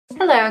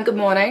Hello and good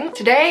morning.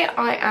 Today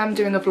I am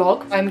doing a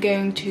vlog. I'm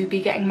going to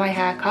be getting my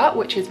hair cut,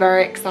 which is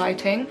very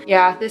exciting.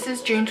 Yeah, this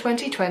is June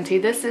 2020.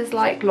 This is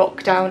like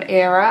lockdown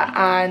era,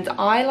 and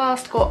I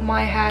last got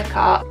my hair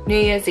cut New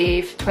Year's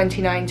Eve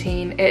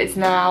 2019. It is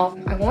now,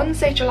 I want to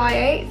say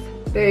July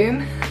 8th.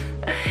 Boom.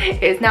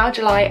 It's now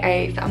July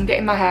 8th. I'm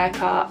getting my hair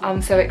cut.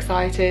 I'm so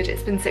excited.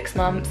 It's been 6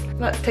 months.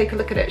 Let's take a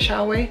look at it,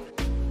 shall we?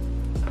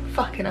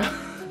 Fucking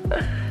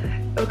hell.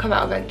 It'll come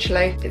out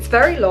eventually. It's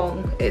very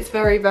long. It's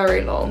very, very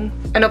long.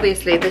 And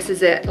obviously this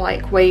is it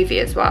like wavy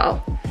as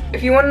well.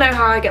 If you want to know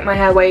how I get my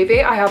hair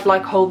wavy, I have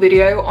like a whole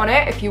video on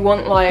it. If you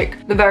want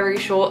like the very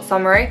short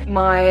summary,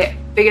 my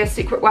biggest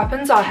secret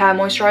weapons are hair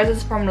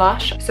moisturizers from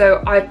Lush.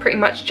 So I pretty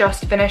much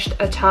just finished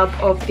a tub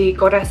of the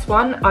Goddess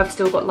one. I've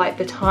still got like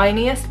the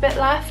tiniest bit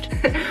left.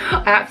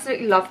 I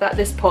absolutely love that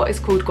this pot is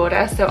called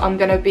Goddess, so I'm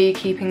gonna be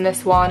keeping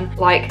this one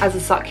like as a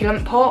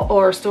succulent pot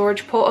or a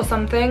storage pot or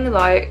something.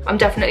 Like, I'm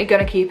definitely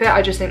gonna keep it.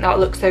 I just think that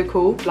looks so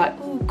cool, like,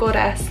 ooh,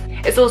 Goddess.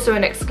 It's also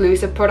an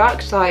exclusive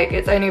product, like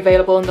it's only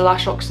available in the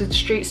Lush Oxford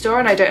Street store,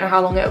 and I don't know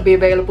how long it'll be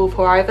available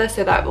for either,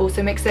 so that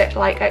also makes it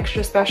like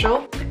extra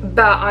special.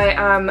 But I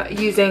am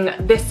using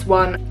this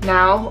one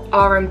now,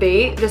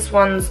 R&B. This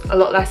one's a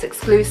lot less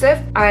exclusive,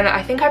 and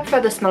I think I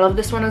prefer the smell of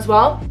this one as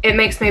well. It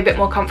makes me a bit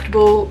more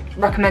comfortable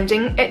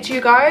recommending it to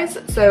you guys.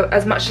 So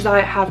as much as I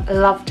have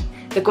loved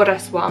the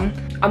Goddess one,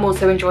 I'm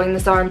also enjoying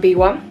this R&B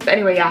one. But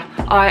anyway, yeah,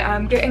 I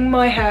am getting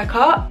my hair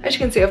cut. As you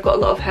can see, I've got a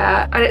lot of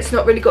hair and it's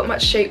not really got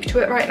much shape to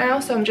it right now,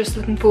 so I'm just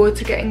looking forward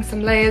to getting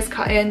some layers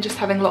cut in, just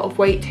having a lot of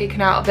weight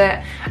taken out of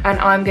it. And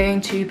I'm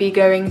going to be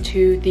going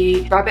to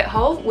the Rabbit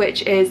Hole,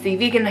 which is the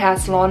vegan hair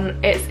salon.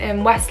 It's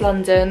in West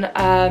London.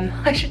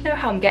 I should know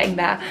how I'm getting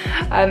there.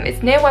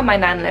 It's near where my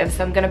nan lives,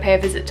 so I'm gonna pay a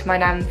visit to my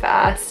nan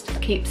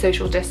first, keep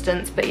social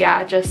distance, but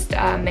yeah, just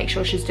make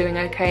sure she's doing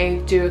okay,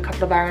 do a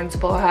couple of errands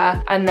for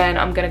her, and then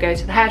I'm gonna go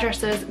to the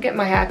hairdressers, get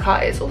my hair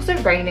cut. It's also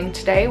raining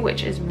today,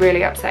 which is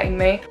really upsetting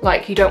me.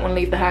 Like, you don't want to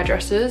leave the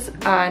hairdressers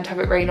and have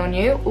it rain on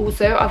you.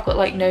 Also, I've got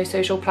like no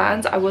social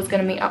plans. I was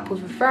gonna meet up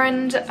with a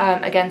friend,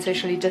 again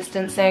socially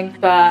distancing,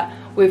 but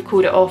we've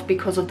called it off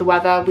because of the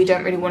weather. We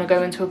don't really want to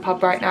go into a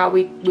pub right now.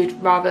 We'd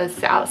rather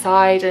sit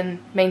outside and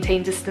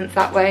maintain distance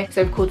that way.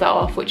 So we've called that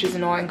off, which is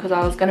annoying because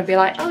I was going to be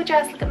like, oh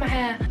Jess, look at my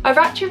hair. I've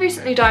actually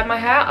recently dyed my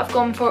hair. I've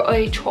gone for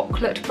a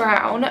chocolate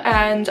brown,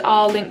 and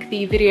I'll link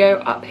the video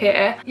up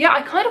here. Yeah,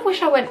 I kind of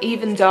wish I went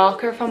even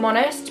darker if I'm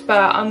honest,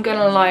 but I'm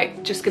gonna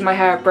like just give my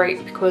hair a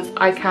break because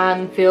I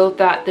can feel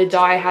that the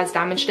dye has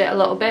damaged it a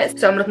little bit.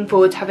 So I'm looking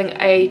forward to having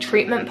a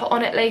treatment put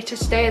on it later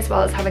today, as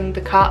well as having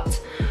the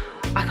cut.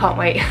 I can't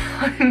wait.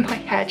 My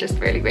hair just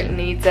really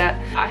needs it.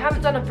 I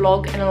haven't done a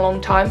vlog in a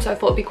long time, so I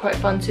thought it'd be quite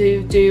fun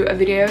to do a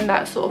video in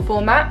that sort of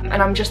format.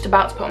 And I'm just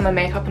about to put on my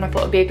makeup, and I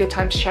thought it'd be a good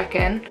time to check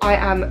in. I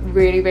am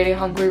really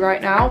hungry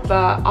right now,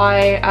 but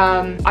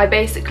I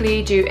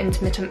basically do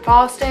intermittent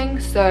fasting,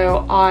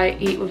 so I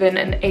eat within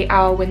an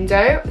 8-hour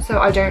window. So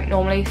I don't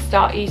normally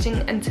start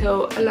eating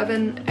until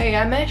 11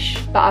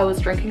 AM-ish, but I was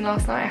drinking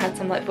last night. I had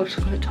some like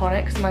vodka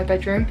tonics in my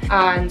bedroom,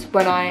 and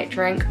when I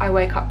drink, I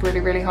wake up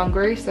really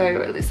hungry, so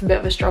it's a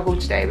bit of a struggle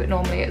today, but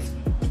normally it's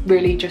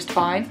really just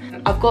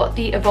fine. I've got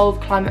the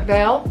Evolve Climate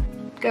Veil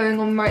going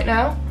on right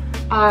now.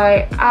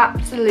 I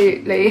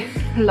absolutely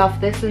love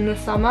this in the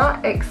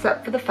summer,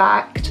 except for the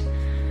fact,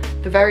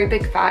 the very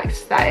big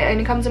fact, that it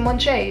only comes in one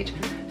shade.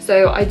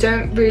 So I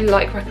don't really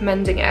like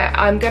recommending it.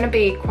 I'm gonna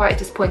be quite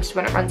disappointed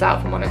when it runs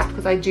out, if I'm honest,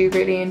 because I do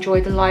really enjoy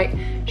the light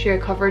sheer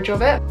coverage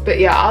of it. But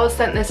yeah, I was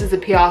sent this as a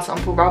PR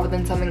sample rather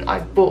than something I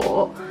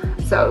bought.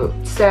 So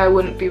to say I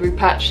wouldn't be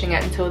repurchasing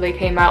it until they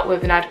came out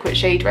with an adequate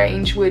shade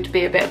range would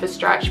be a bit of a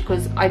stretch,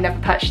 because I never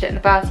purchased it in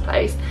the first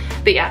place.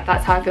 But yeah,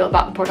 that's how I feel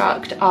about the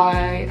product.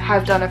 I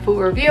have done a full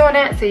review on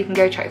it, so you can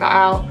go check that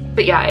out.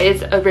 But yeah, it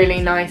is a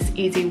really nice,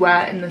 easy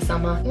wear in the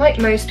summer. Like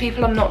most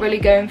people, I'm not really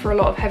going for a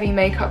lot of heavy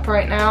makeup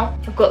right now.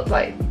 I've got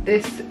like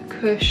this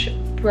Kush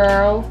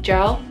brow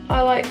gel.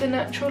 I like the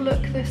natural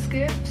look this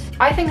gives.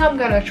 I think I'm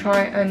gonna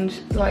try and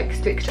like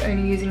stick to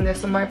only using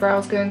this on my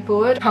brows going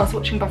forward. I was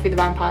watching Buffy the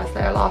Vampire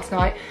Slayer last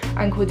night,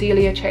 and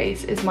Cordelia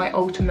Chase is my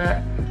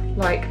ultimate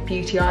like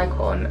beauty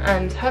icon,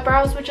 and her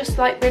brows were just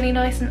like really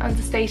nice and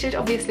understated.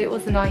 Obviously it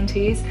was the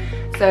 90s,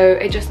 so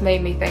it just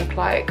made me think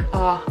like,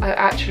 I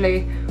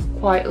actually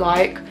quite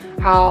like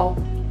how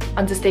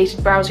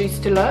understated brows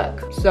used to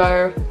look.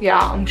 So yeah,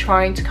 I'm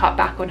trying to cut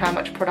back on how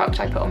much product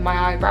I put on my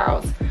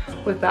eyebrows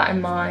with that in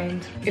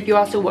mind. If you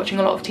are still watching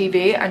a lot of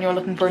TV and you're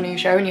looking for a new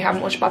show and you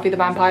haven't watched Buffy the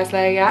Vampire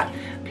Slayer yet,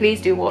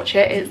 please do watch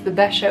it. It's the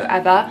best show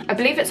ever. I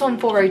believe it's on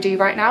 4OD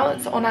right now.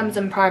 It's on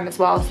Amazon Prime as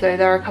well, so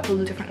there are a couple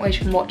of different ways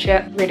you can watch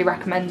it. Really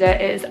recommend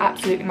it. It is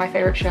absolutely my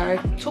favourite show.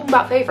 Talking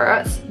about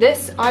favourites,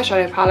 this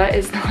eyeshadow palette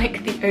is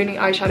like the only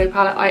eyeshadow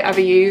palette I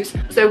ever use.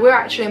 So we're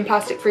actually in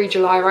plastic free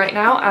July right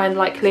now, and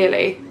like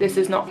clearly this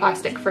is not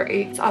plastic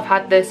free. So I've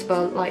had this for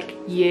like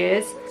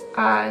years,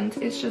 and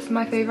it's just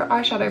my favourite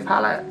eyeshadow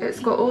palette. It's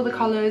got all the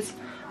colours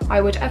I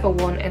would ever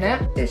want in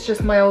it. It's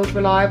just my old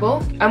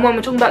reliable. And when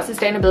we're talking about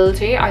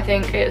sustainability, I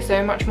think it's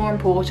so much more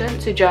important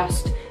to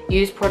just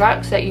use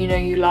products that you know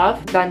you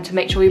love than to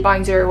make sure you're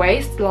buying zero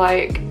waste.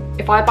 Like,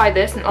 if I buy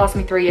this and it lasts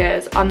me 3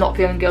 years, I'm not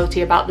feeling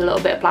guilty about the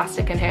little bit of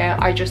plastic in here.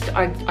 I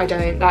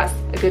don't. That's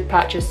a good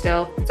purchase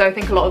still. So I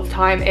think a lot of the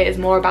time it is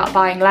more about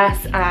buying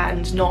less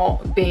and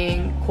not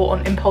being caught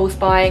on impulse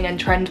buying and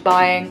trend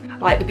buying.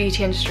 Like, the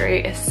beauty industry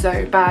is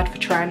so bad for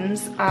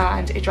trends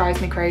and it drives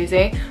me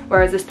crazy.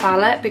 Whereas this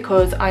palette,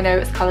 because I know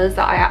it's colours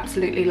that I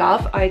absolutely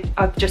love,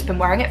 I've just been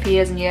wearing it for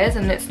years and years,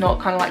 and it's not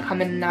kind of like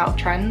coming in and out of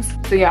trends.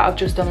 So yeah, I've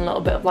just done a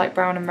little bit of like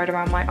brown and red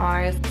around my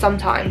eyes.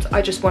 Sometimes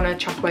I just want to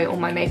chuck away all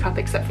my makeup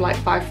except for like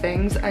 5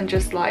 things and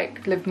just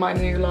like live my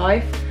new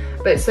life.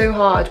 But it's so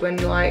hard when,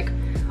 like,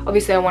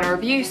 obviously I want to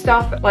review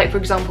stuff. Like, for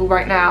example,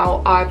 right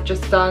now I've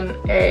just done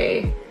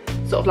a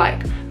sort of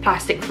like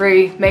plastic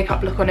free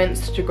makeup look on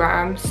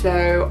Instagram,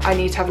 so I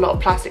need to have a lot of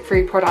plastic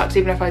free products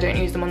even if I don't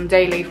use them on the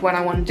daily for when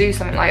I want to do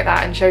something like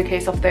that and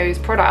showcase off those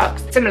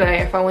products. Similarly,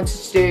 if I wanted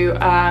to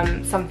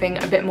do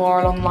something a bit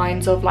more along the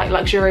lines of like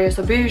luxurious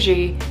or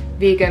bougie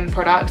vegan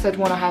products, I'd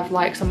want to have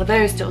like some of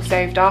those still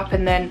saved up,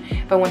 and then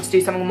if I want to do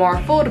something more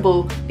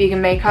affordable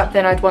vegan makeup,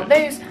 then I'd want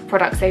those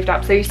products saved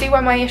up. So you see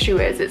where my issue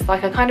is. It's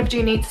like I kind of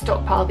do need to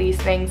stockpile these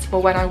things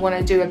for when I want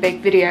to do a big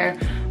video.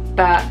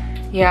 But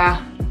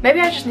yeah, maybe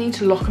I just need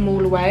to lock them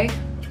all away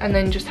and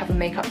then just have a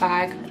makeup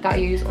bag that I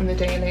use on the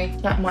daily.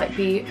 That might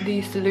be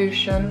the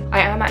solution.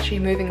 I am actually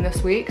moving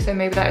this week, so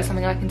maybe that is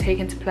something I can take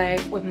into play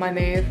with my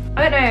move.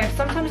 I don't know,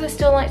 sometimes I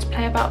still like to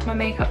play about with my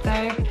makeup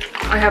though.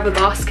 I have a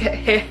basket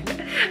here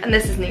and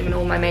this isn't even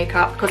all my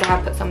makeup because I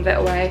have put some of it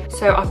away.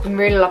 So I've been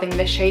really loving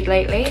this shade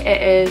lately.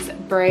 It is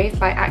Brave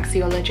by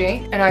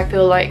Axiology, and I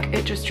feel like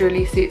it just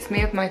really suits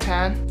me with my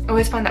tan. I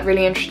always find that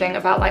really interesting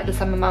about like the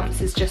summer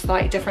months, is just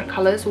like different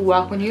colours will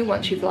work on you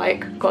once you've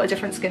like got a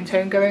different skin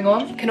tone going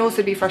on. It can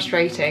also be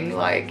frustrating,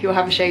 like you'll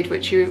have a shade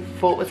which you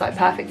thought was like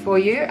perfect for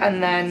you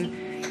and then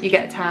you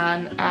get a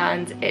tan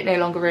and it no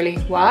longer really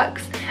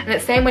works. And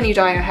it's the same when you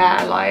dye your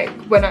hair. Like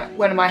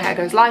when my hair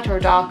goes lighter or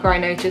darker, I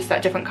notice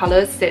that different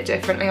colours sit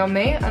differently on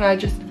me, and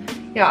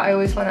I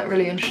always find that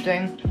really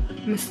interesting.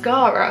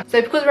 Mascara. So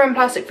because we're in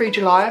plastic free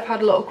July, I've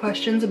had a lot of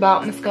questions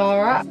about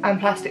mascara and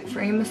plastic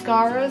free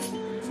mascaras.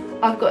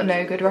 I've got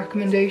no good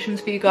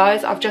recommendations for you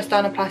guys. I've just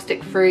done a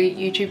plastic free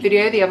YouTube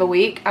video the other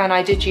week and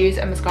I did use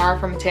a mascara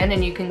from a tin,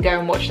 and you can go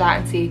and watch that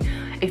and see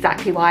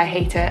exactly why I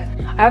hate it.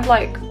 I have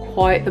like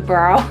quite the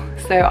brow,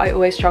 so I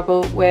always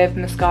struggle with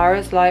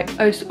mascaras. Like,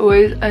 I just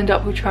always end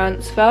up with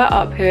transfer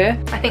up here.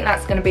 I think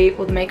that's going to be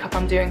all the makeup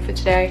I'm doing for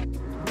today.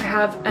 I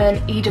have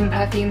an Eden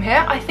perfume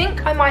here. I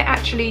think I might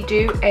actually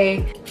do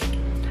a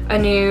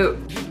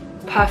new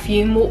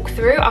perfume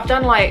walkthrough. I've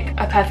done like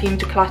a perfume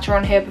declutter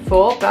on here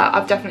before, but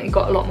I've definitely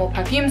got a lot more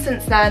perfume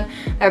since then.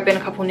 There have been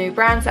a couple new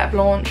brands that have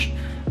launched,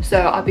 so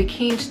I'll be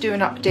keen to do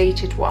an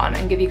updated one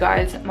and give you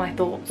guys my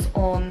thoughts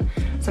on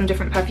some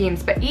different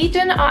perfumes. But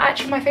Eden are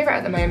actually my favorite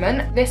at the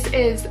moment. This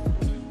is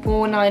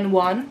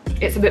 491.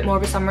 It's a bit more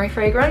of a summery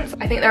fragrance.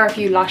 I think there are a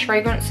few Lush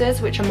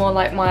fragrances which are more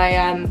like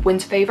my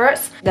winter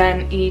favorites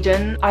than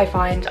Eden. I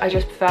find I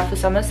just prefer for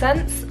summer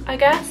scents, I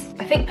guess.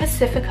 I think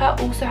Pacifica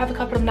also have a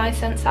couple of nice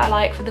scents that I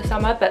like for the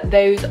summer, but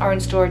those are in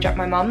storage at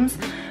my mum's.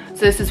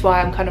 So this is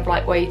why I'm kind of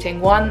like waiting.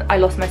 One, I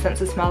lost my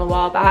sense of smell a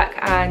while back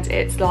and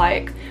it's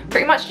like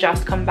pretty much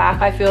just come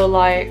back. I feel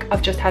like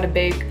I've just had a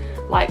big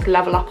like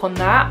level up on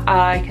that.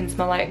 I can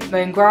smell like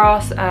mown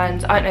grass,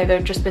 and I don't know, there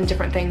have just been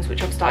different things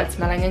which I've started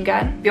smelling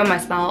again. Beyond my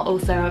smell,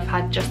 also I've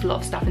had just a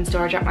lot of stuff in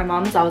storage at my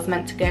mum's. I was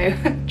meant to go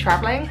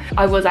traveling.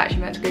 I was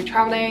actually meant to go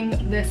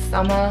traveling this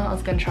summer. I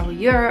was going to travel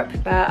Europe,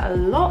 but a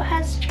lot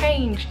has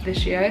changed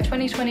this year.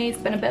 2020 has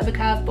been a bit of a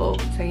curveball.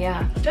 So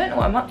yeah, I don't know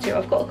what I'm up to.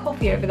 I've got a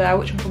coffee over there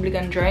which I'm probably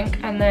going to drink,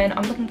 and then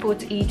I'm looking forward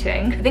to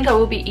eating. I think I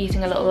will be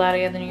eating a little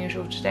earlier than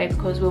usual today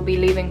because we'll be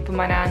leaving for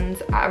my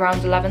nan's at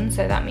around 11,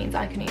 so that means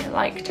I can eat at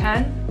like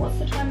 10. What's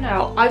the time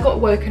now? I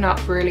got woken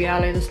up really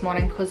early this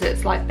morning because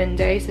it's like bin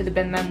day, so the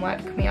bin men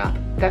woke me up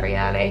very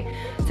early.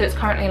 So it's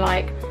currently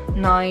like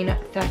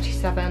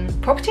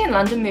 9:37. Property in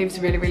London moves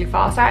really, really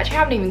fast. I actually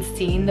haven't even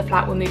seen the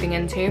flat we're moving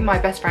into. My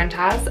best friend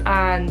has,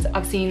 and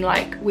I've seen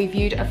like, we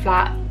viewed a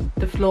flat,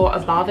 the floor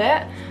above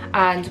it,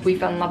 and we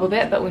fell in love with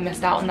it, but we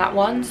missed out on that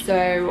one.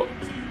 So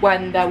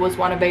when there was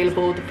one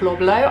available the floor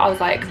below, I was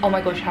like, oh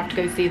my gosh, you have to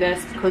go see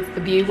this, because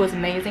the view was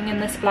amazing in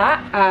this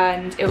flat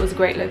and it was a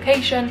great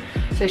location.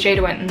 So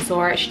Shada went and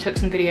saw it, she took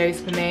some videos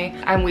for me,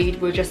 and we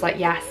were just like,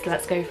 yes,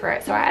 let's go for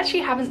it. So I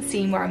actually haven't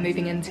seen where I'm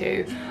moving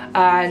into,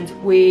 and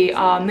we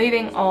are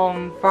moving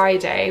on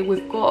Friday.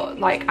 We've got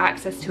like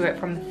access to it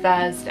from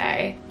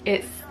Thursday.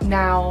 It's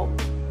now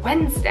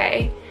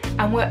Wednesday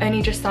and we're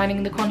only just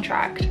signing the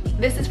contract.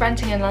 This is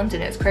renting in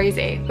London, it's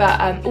crazy.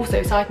 But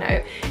also, side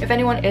note, if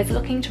anyone is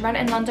looking to rent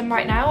in London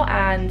right now,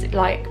 and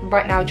like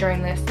right now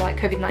during this like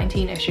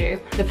COVID-19 issue,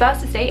 the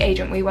first estate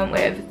agent we went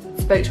with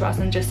spoke to us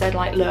and just said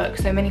like, look,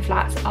 so many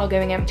flats are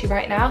going empty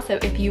right now, so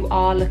if you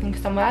are looking for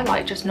somewhere,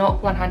 like just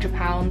knock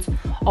 £100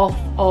 off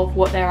of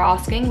what they're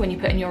asking when you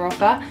put in your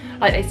offer.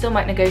 Like, they still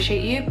might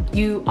negotiate you.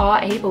 You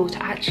are able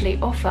to actually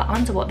offer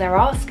under what they're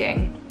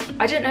asking.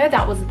 I didn't know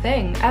that was a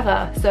thing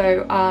ever,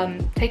 so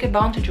take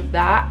advantage of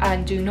that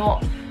and do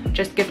not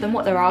just give them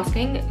what they're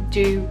asking,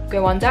 do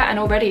go under. And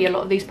already a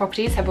lot of these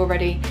properties have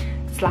already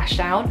slashed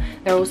down.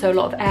 There are also a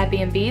lot of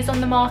Airbnbs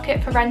on the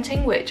market for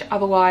renting, which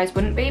otherwise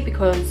wouldn't be,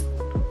 because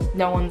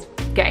no one's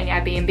getting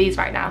Airbnbs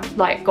right now.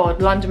 Like,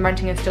 God, London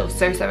renting is still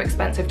so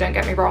expensive, don't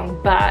get me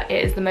wrong, but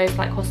it is the most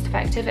like cost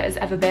effective it has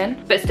ever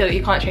been. But still,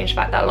 you can't change the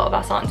fact that a lot of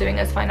us aren't doing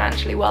as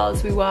financially well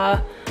as we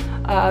were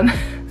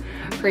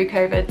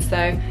pre-COVID.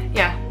 So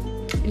yeah,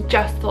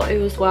 just thought it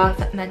was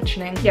worth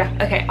mentioning. Yeah,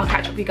 okay, I'll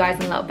catch up with you guys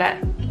in a little bit.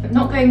 I'm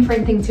not going for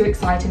anything too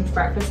exciting for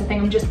breakfast. I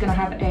think I'm just gonna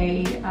have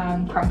a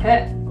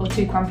crumpet, or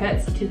two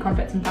crumpets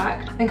in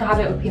fact. I think I'll have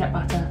it with peanut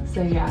butter.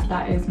 So yeah,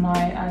 that is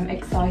my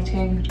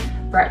exciting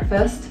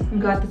breakfast. I'm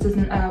glad this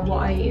isn't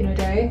what I eat in a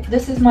day.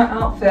 This is my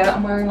outfit.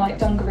 I'm wearing like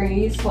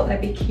dungarees, thought they'd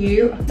be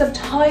cute. So I've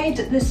tied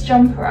this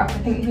jumper up. I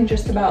think you can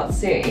just about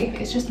see.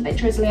 It's just a bit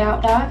drizzly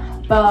out there,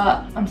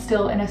 but I'm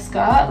still in a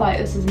skirt. Like,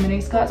 this is a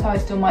mini skirt, so I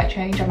still might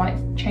change. I might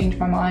change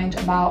my mind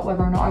about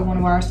whether or not I want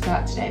to wear a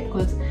skirt today,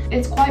 because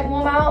it's quite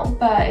warm out,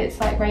 but it's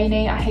like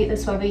rainy. I hate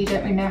this weather. You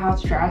don't really know how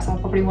to dress. I'll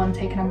probably want to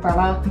take an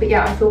umbrella. But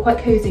yeah, I feel quite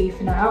cozy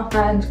for now.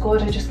 And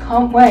God, I just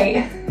can't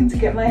wait to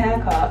get my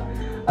hair cut.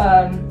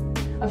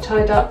 I've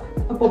tied up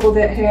a bobble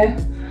bit here,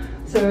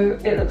 so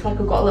it looks like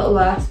I've got a little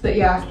less, but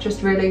yeah,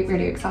 just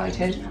really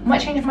excited. I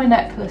might change my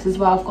necklace as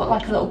well. I've got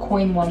like a little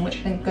coin one, which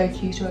I think go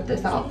cuter with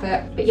this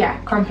outfit. But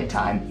yeah, crumpet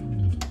time.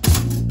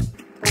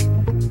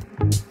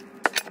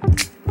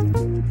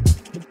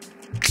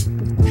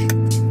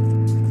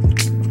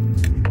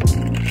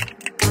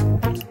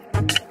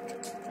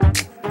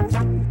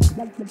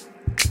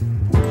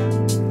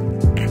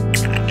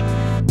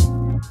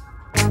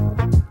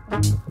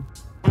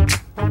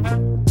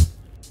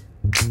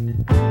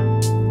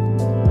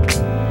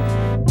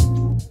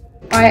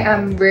 I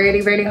am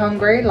really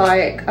hungry,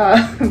 like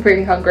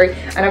really hungry,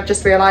 and I've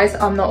just realised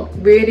I'm not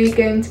really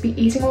going to be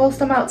eating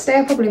whilst I'm out today.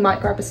 I probably might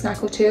grab a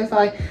snack or two if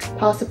I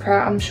pass a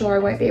prayer. I'm sure I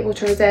won't be able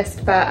to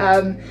resist, but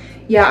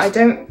yeah,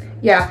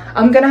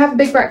 I'm gonna have a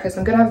big breakfast.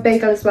 I'm gonna have a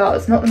bagel as well.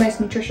 It's not the most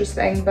nutritious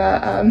thing,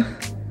 but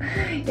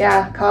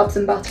yeah, carbs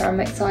and butter. I'm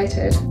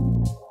excited.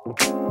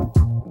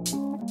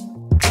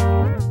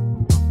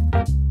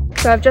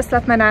 So I've just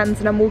left my nan's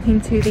and I'm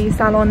walking to the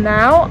salon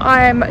now.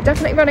 I'm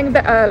definitely running a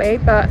bit early,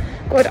 but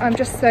God, I'm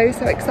just so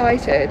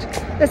excited.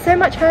 There's so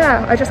much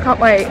hair, I just can't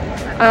wait.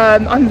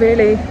 I'm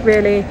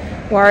really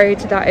worried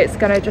that it's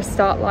gonna just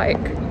start like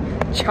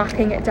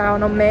chucking it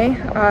down on me.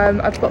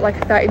 I've got like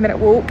a 30-minute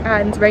walk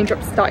and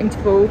raindrops starting to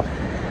fall.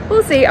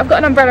 We'll see. I've got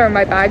an umbrella in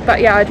my bag, but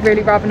yeah, I'd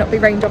really rather not be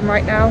rained on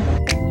right now.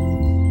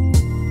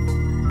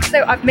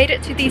 So I've made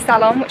it to the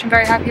salon, which I'm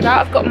very happy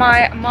about. I've got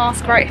my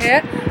mask right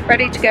here,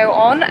 ready to go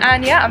on,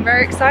 and yeah, I'm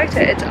very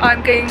excited.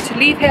 I'm going to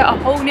leave here a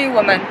whole new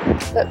woman.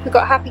 Look, we've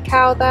got Happy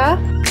Cow there.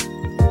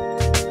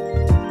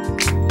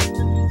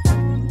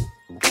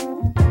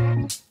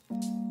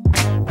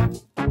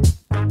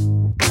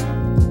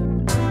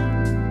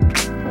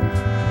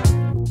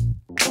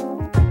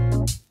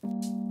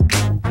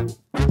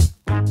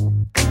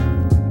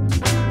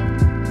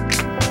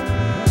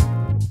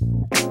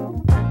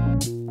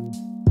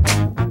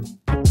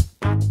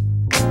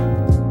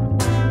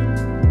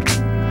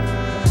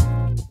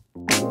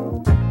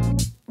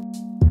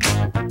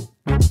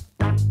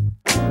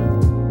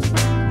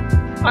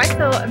 I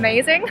feel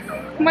amazing.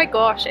 Oh my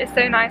gosh, it's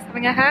so nice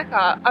having a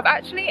haircut. I've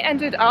actually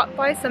ended up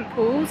by St.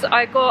 Paul's.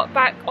 I got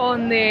back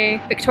on the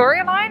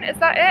Victoria line, is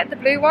that it? The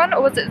blue one?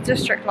 Or was it the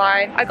District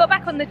line? I got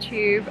back on the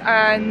tube,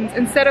 and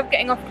instead of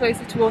getting off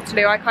closer to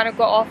Waterloo, I kind of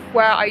got off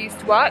where I used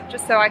to work,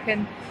 just so I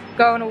can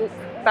go on a walk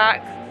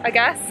back, I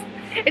guess.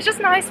 It's just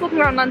nice walking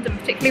around London,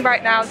 particularly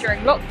right now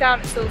during lockdown.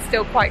 It's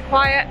still quite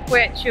quiet,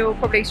 which you'll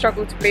probably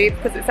struggle to believe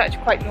because it's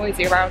actually quite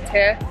noisy around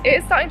here. It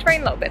is starting to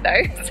rain a little bit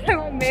though,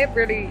 so I may have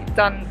really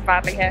done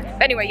badly here.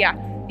 But anyway, yeah,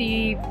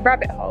 the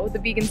rabbit hole, the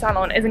vegan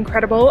salon, is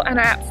incredible, and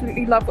I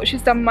absolutely love what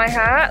she's done with my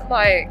hair.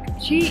 Like,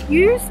 she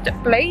used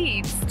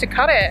blades to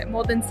cut it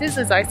more than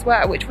scissors, I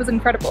swear, which was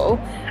incredible.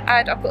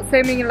 And I've got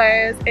so many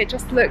layers. It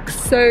just looks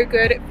so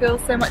good. It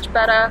feels so much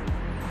better.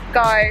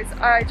 Guys,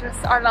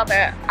 I love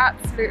it.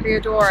 Absolutely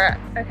adore it.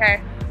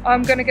 Okay,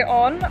 I'm gonna get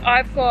on.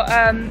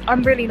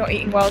 I'm really not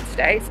eating well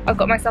today. So I've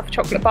got myself a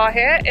chocolate bar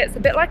here. It's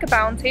a bit like a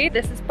Bounty.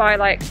 This is by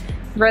like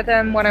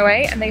Rhythm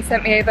 108, and they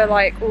sent me over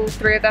like all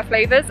 3 of their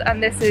flavors,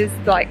 and this is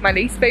like my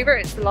least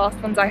favorite. It's the last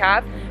ones I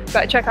have,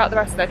 but check out the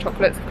rest of their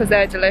chocolates because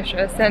they're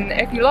delicious. And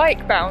if you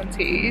like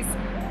Bounties,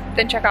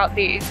 then check out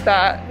these,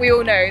 but we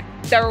all know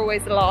they're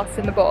always the last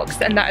in the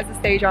box, and that is the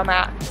stage I'm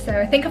at. So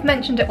I think I've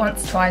mentioned it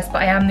once or twice,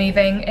 but I am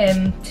leaving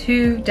in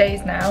 2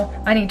 days now.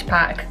 I need to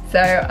pack, so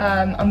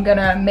I'm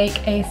gonna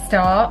make a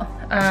start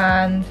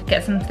and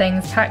get some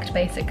things packed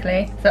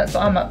basically. So that's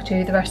what I'm up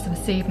to the rest of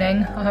this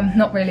evening. I'm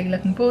not really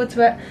looking forward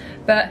to it,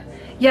 but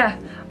yeah,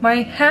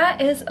 my hair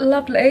is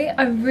lovely.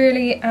 I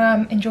really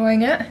am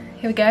enjoying it.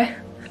 Here we go.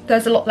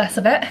 There's a lot less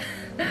of it,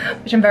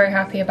 which I'm very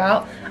happy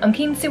about. I'm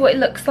keen to see what it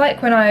looks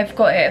like when I've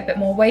got it a bit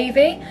more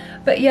wavy,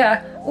 but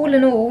yeah, all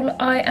in all,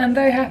 I am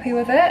very happy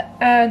with it,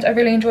 and I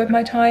really enjoyed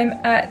my time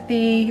at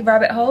the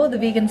rabbit hole, the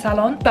vegan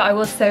salon. But I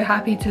was so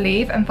happy to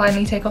leave and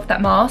finally take off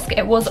that mask.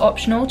 It was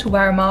optional to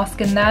wear a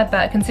mask in there,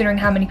 but considering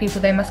how many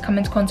people they must come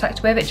into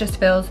contact with, it just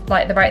feels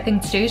like the right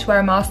thing to do, to wear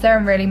a mask there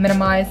and really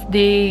minimize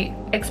the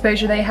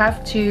exposure they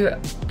have to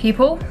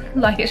people.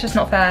 Like, it's just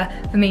not fair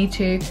for me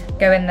to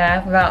go in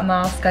there without a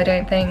mask, I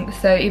don't think.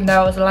 So even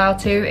though I was allowed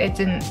to, it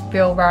didn't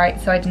feel right,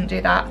 so I didn't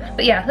do that.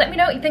 But yeah, let me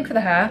know what you think for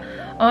the hair.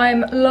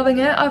 I'm loving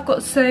it. I've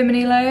got so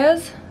many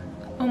layers.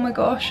 Oh my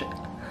gosh.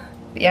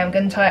 But yeah, I'm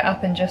gonna tie it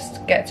up and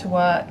just get to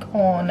work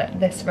on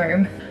this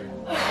room.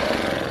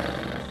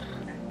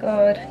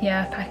 God,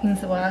 yeah, packing's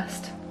the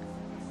worst.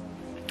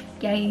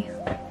 Yay.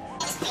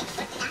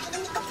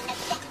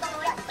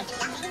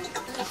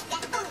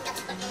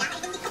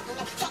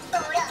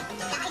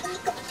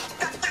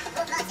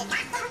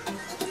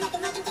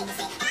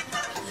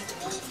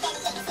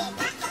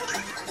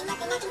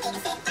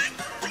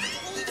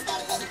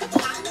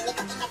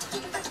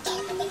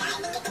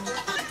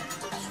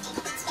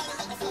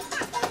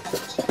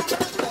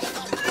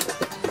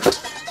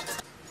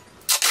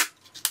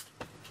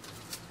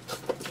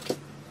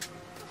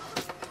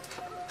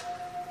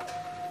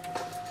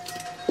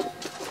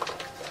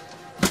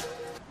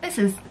 This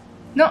is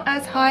not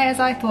as high as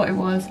I thought it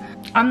was.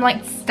 I'm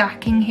like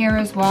stacking here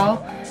as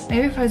well.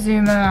 Maybe if I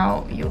zoom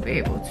out, you'll be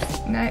able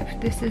to, nope,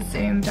 this is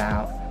zoomed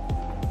out.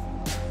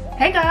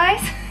 Hey guys!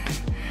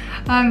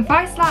 If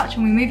I slouch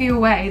and we move you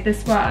away,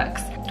 this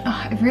works.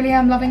 Oh, I really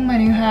am loving my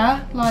new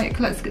hair. Like,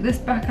 let's get this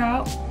back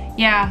out.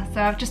 Yeah,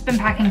 so I've just been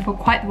packing for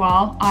quite a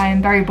while. I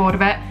am very bored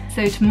of it.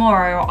 So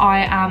tomorrow I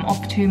am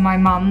off to my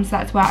mum's.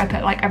 That's where I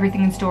put like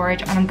everything in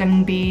storage, and I'm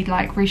gonna be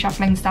like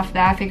reshuffling stuff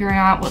there, figuring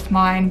out what's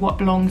mine, what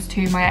belongs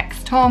to my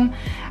ex Tom,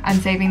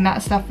 and saving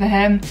that stuff for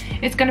him.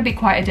 It's gonna be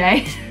quite a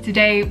day.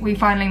 Today we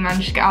finally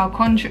managed to get our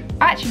contract.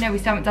 Actually no, we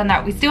still haven't done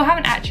that. We still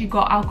haven't actually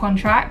got our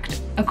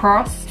contract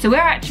across. So we're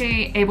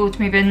actually able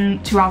to move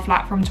into our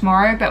flat from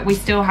tomorrow, but we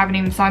still haven't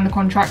even signed the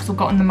contracts or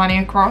gotten the money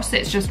across.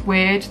 It's just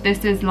weird.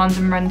 This is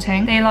London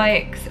renting. They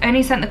like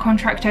only sent the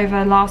contract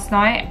over last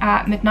night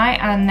at midnight,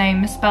 and they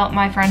misspelt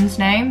my friend's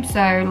name,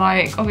 so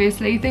like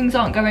obviously things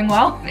aren't going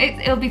well.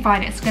 It'll be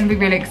fine. It's gonna be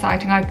really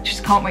exciting. I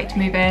just can't wait to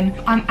move in.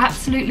 I'm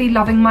absolutely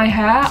loving my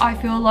hair. I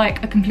feel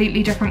like a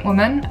completely different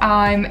woman.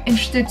 I'm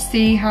interested to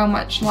see how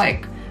much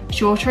like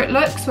shorter it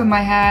looks when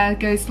my hair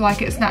goes to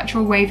like its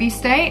natural wavy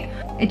state.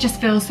 It just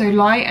feels so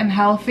light and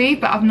healthy,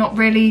 but I've not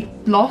really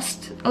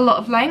lost a lot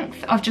of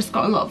length. I've just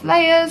got a lot of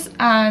layers,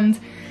 and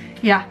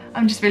yeah,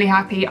 I'm just really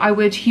happy. I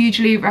would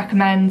hugely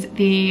recommend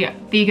the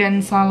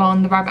vegan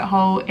salon, the Rabbit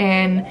Hole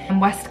in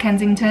West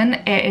Kensington.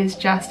 It is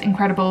just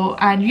incredible,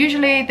 and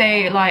usually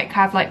they like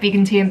have like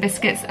vegan tea and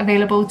biscuits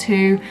available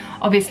too.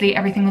 Obviously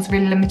everything was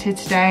really limited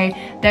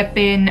today. They've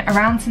been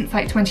around since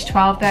like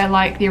 2012. They're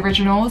like the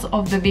originals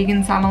of the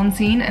vegan salon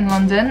scene in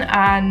London,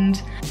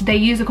 and they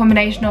use a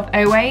combination of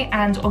OA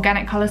and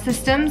organic colour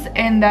systems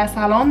in their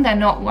salon. They're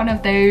not one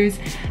of those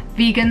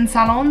vegan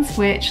salons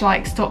which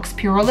like stocks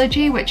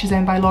Pureology, which is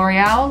owned by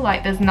L'Oreal.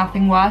 Like, there's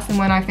nothing worse than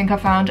when I think I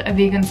found a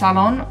vegan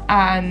salon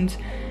and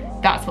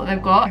that's what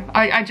they've got.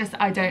 I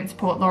don't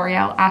support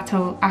L'Oreal at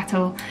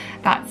all.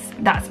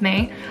 That's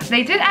me.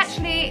 They did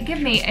actually give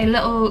me a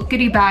little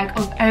goodie bag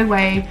of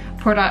OA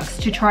products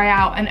to try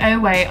out, and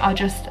OA are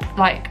just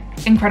like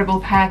incredible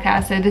hair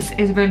care, so this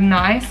is really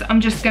nice. I'm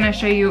just gonna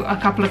show you a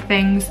couple of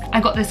things. I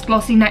got this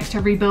Glossy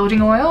Nectar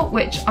Rebuilding Oil,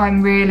 which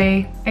I'm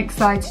really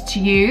excited to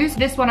use.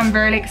 This one I'm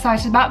really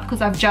excited about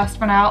because I've just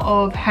run out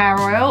of hair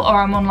oil,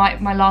 or I'm on like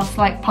my last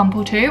like pump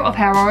or two of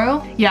hair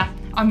oil. Yeah,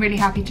 I'm really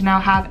happy to now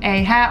have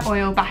a hair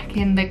oil back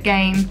in the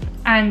game.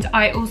 And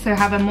I also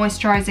have a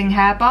moisturising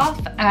hair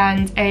bath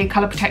and a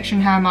colour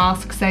protection hair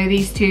mask, so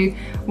these two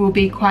will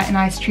be quite a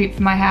nice treat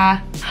for my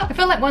hair. I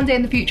feel like one day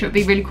in the future it'd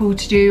be really cool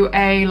to do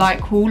a like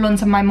haul on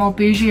some of my more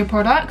bougie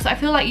products. I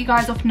feel like you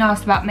guys often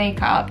ask about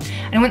makeup,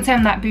 and I wouldn't say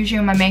I'm that bougie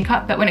on my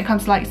makeup, but when it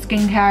comes to like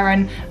skincare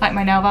and like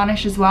my nail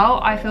varnish as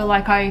well, I feel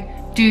like I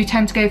do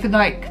tend to go for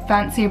like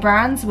fancier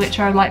brands which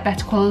are like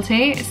better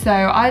quality. So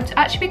I'd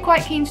actually be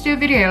quite keen to do a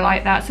video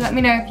like that, so let me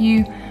know if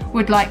you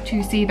would like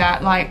to see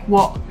that, like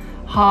what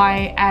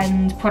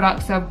high-end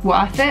products are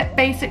worth it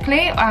basically.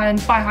 And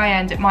by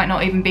high-end it might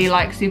not even be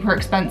like super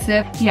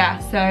expensive. Yeah,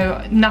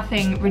 so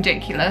nothing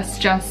ridiculous,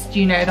 just,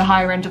 you know, the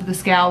higher end of the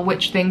scale,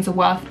 which things are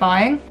worth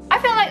buying. I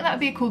feel like that would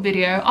be a cool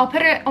video. I'll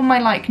put it on my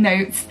like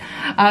notes.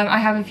 I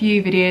have a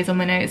few videos on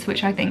my notes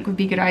which I think would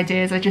be good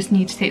ideas. I just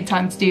need to take the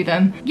time to do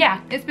them. Yeah,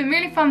 it's been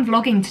really fun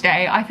vlogging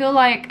today. I feel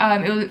like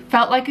it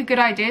felt like a good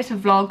idea to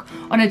vlog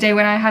on a day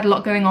when I had a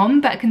lot going on,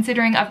 but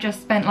considering I've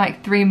just spent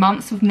like 3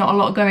 months with not a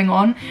lot going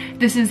on,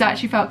 this has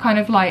actually felt kind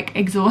of like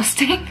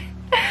exhausting.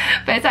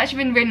 But it's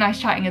actually been really nice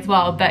chatting as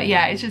well. But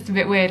yeah, it's just a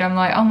bit weird. I'm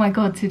like, oh my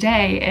god,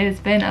 today has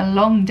been a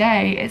long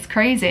day. It's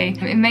crazy.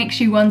 It makes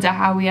you wonder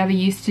how we ever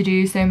used to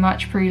do so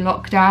much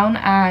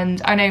pre-lockdown.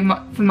 And I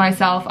know for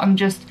myself,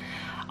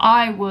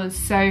 I was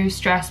so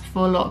stressed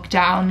before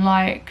lockdown,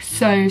 like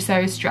so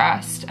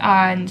stressed,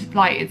 and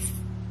like it's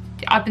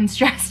I've been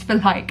stressed for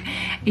like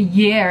a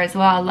year as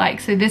well, like,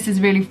 so this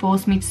has really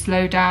forced me to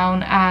slow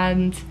down,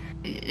 and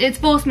it's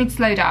forced me to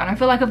slow down. I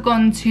feel like I've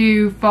gone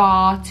too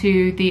far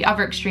to the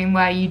other extreme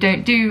where you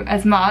don't do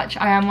as much.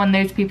 I am one of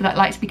those people that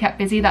like to be kept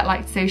busy, that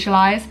like to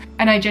socialise,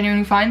 and I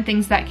genuinely find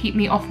things that keep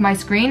me off my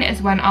screen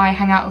is when I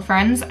hang out with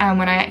friends and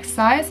when I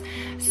exercise.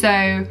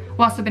 So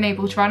whilst I've been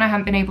able to run, I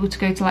haven't been able to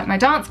go to like my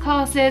dance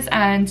classes,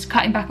 and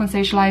cutting back on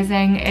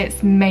socialising,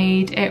 it's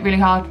made it really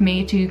hard for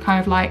me to kind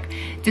of like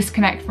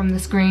disconnect from the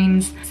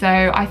screens.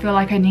 So I feel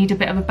like I need a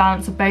bit of a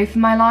balance of both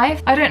in my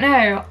life. I don't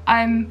know,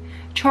 I'm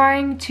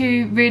trying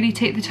to really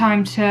take the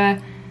time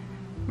to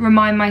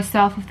remind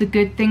myself of the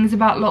good things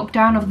about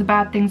lockdown, of the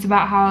bad things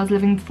about how I was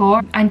living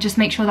before, and just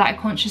make sure that I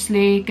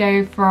consciously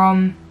go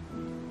from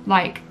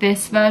like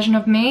this version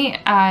of me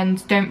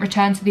and don't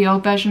return to the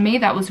old version of me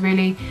that was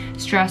really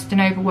stressed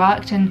and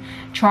overworked, and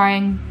try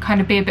and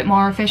kind of be a bit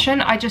more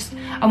efficient.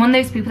 I'm one of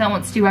those people that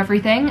wants to do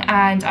everything,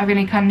 and I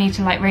really kind of need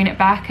to like rein it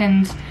back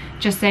and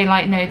just say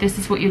like, no, this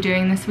is what you're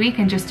doing this week,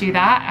 and just do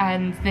that,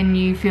 and then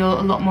you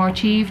feel a lot more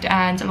achieved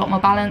and a lot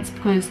more balanced,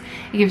 because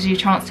it gives you a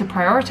chance to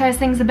prioritize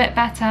things a bit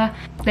better.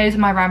 Those are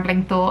my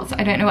rambling thoughts.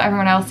 I don't know what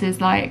everyone else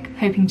is like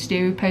hoping to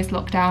do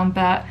post-lockdown,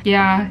 but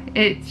yeah,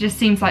 it just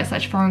seems like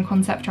such a foreign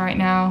concept right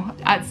now.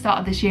 At the start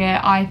of this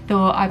year, I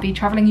thought I'd be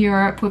traveling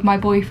Europe with my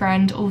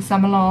boyfriend all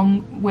summer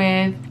long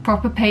with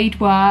proper paid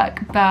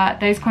work, but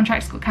those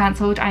contracts got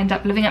cancelled. I ended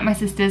up living at my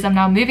sister's. I'm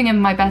now moving in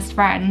with my best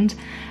friend,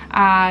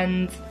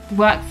 and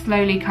work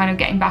slowly kind of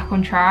getting back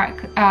on track,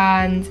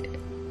 and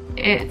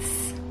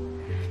it's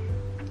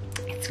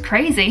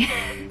crazy.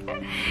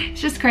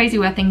 It's just crazy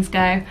where things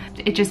go.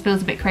 It just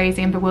feels a bit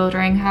crazy and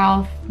bewildering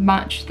how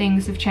much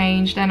things have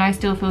changed, and I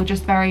still feel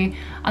just very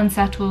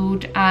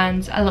unsettled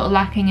and a little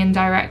lacking in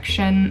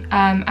direction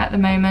at the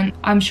moment.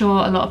 I'm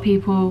sure a lot of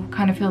people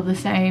kind of feel the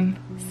same.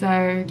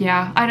 So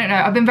yeah, I don't know.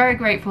 I've been very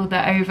grateful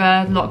that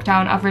over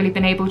lockdown I've really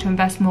been able to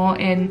invest more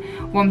in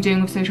what I'm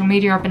doing with social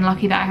media. I've been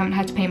lucky that I haven't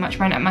had to pay much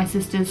rent at my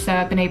sister's, so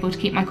I've been able to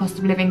keep my cost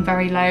of living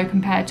very low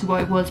compared to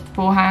what it was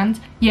beforehand.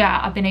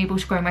 Yeah, I've been able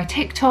to grow my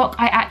TikTok.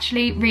 I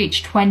actually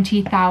reached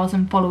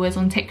 20,000 followers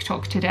on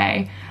TikTok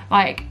today.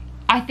 Like,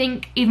 I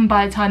think even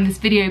by the time this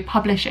video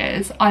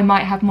publishes, I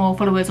might have more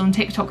followers on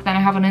TikTok than I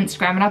have on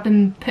Instagram, and I've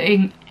been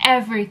putting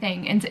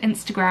everything into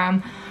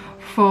Instagram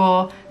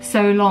for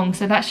so long,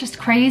 so that's just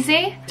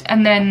crazy.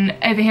 And then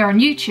over here on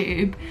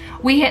YouTube,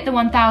 we hit the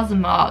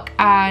 1,000 mark,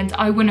 and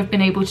I wouldn't have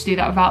been able to do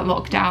that without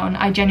lockdown.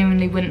 I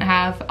genuinely wouldn't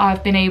have.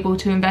 I've been able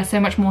to invest so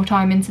much more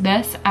time into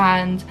this,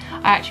 and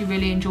I actually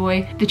really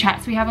enjoy the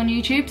chats we have on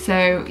YouTube.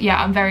 So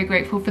yeah, I'm very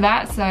grateful for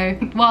that. So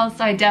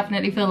whilst I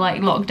definitely feel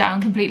like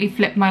lockdown completely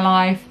flipped my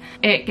life,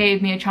 it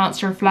gave me a chance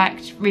to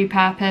reflect,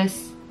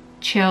 repurpose,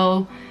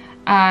 chill,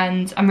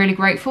 and I'm really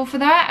grateful for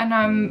that, and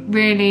I'm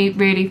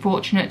really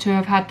fortunate to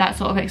have had that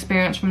sort of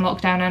experience from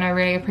lockdown, and I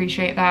really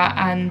appreciate that.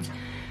 And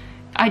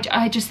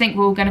I just think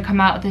we're all going to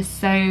come out of this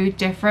so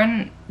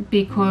different,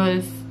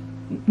 because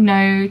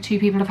no two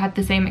people have had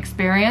the same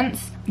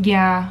experience.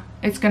 Yeah,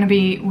 it's going to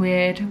be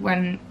weird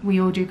when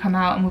we all do come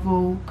out and we've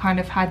all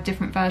kind of had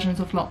different versions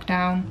of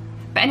lockdown.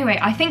 But anyway,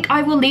 I think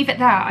I will leave it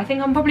there. I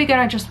think I'm probably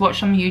gonna just watch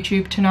some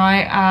YouTube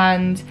tonight,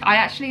 and I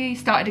actually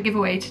started a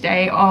giveaway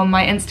today on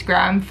my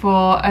Instagram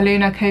for a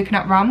Luna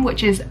coconut rum,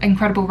 which is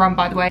incredible rum,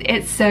 by the way.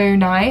 It's so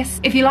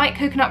nice. If you like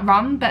coconut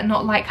rum but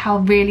not like how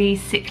really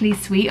sickly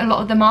sweet a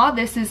lot of them are,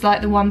 this is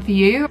like the one for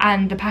you,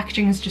 and the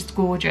packaging is just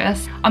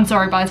gorgeous. I'm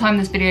sorry, by the time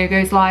this video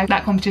goes live,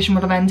 that competition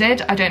would have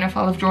ended. I don't know if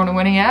I'll have drawn a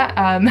winner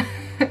yet.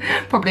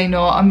 Probably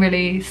not, I'm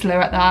really slow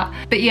at that.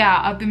 But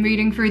yeah, I've been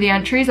reading through the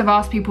entries. I've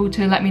asked people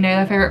to let me know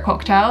their favourite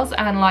cocktails,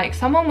 and like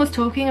someone was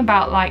talking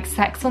about like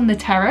sex on the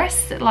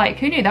terrace. Like,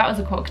 who knew that was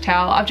a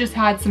cocktail? I've just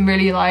had some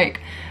really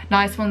like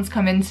nice ones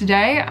come in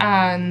today,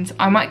 and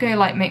I might go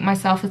like make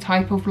myself a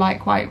type of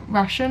like white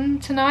Russian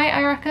tonight,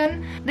 I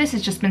reckon. This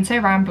has just been so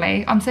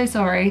rambly. I'm so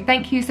sorry.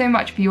 Thank you so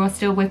much if you are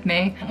still with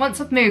me. Once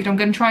I've moved, I'm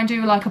gonna try and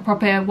do like a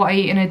proper what I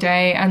eat in a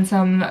day and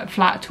some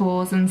flat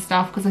tours and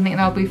stuff, because I think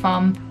that'll be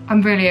fun.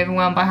 I'm really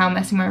overwhelmed by how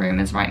messy my room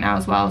is right now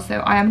as well,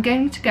 so I am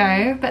going to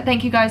go. But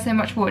thank you guys so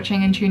much for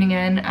watching and tuning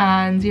in,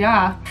 and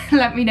yeah,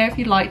 let me know if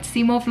you'd like to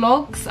see more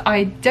vlogs.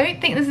 I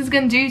don't think this is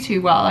going to do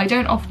too well. I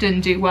don't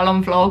often do well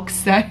on vlogs,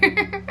 so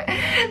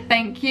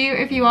thank you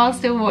if you are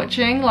still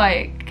watching.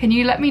 Like, can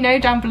you let me know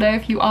down below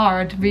if you are?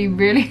 I'd be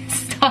really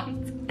stunned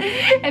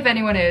if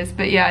anyone is.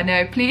 But yeah,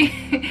 no, please,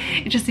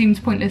 it just seems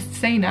pointless to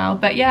say now.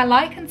 But yeah,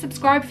 like and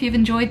subscribe if you've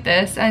enjoyed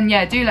this, and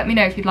yeah, do let me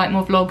know if you'd like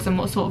more vlogs and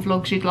what sort of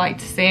vlogs you'd like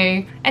to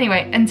see.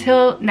 Anyway,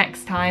 until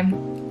next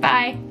time,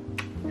 bye.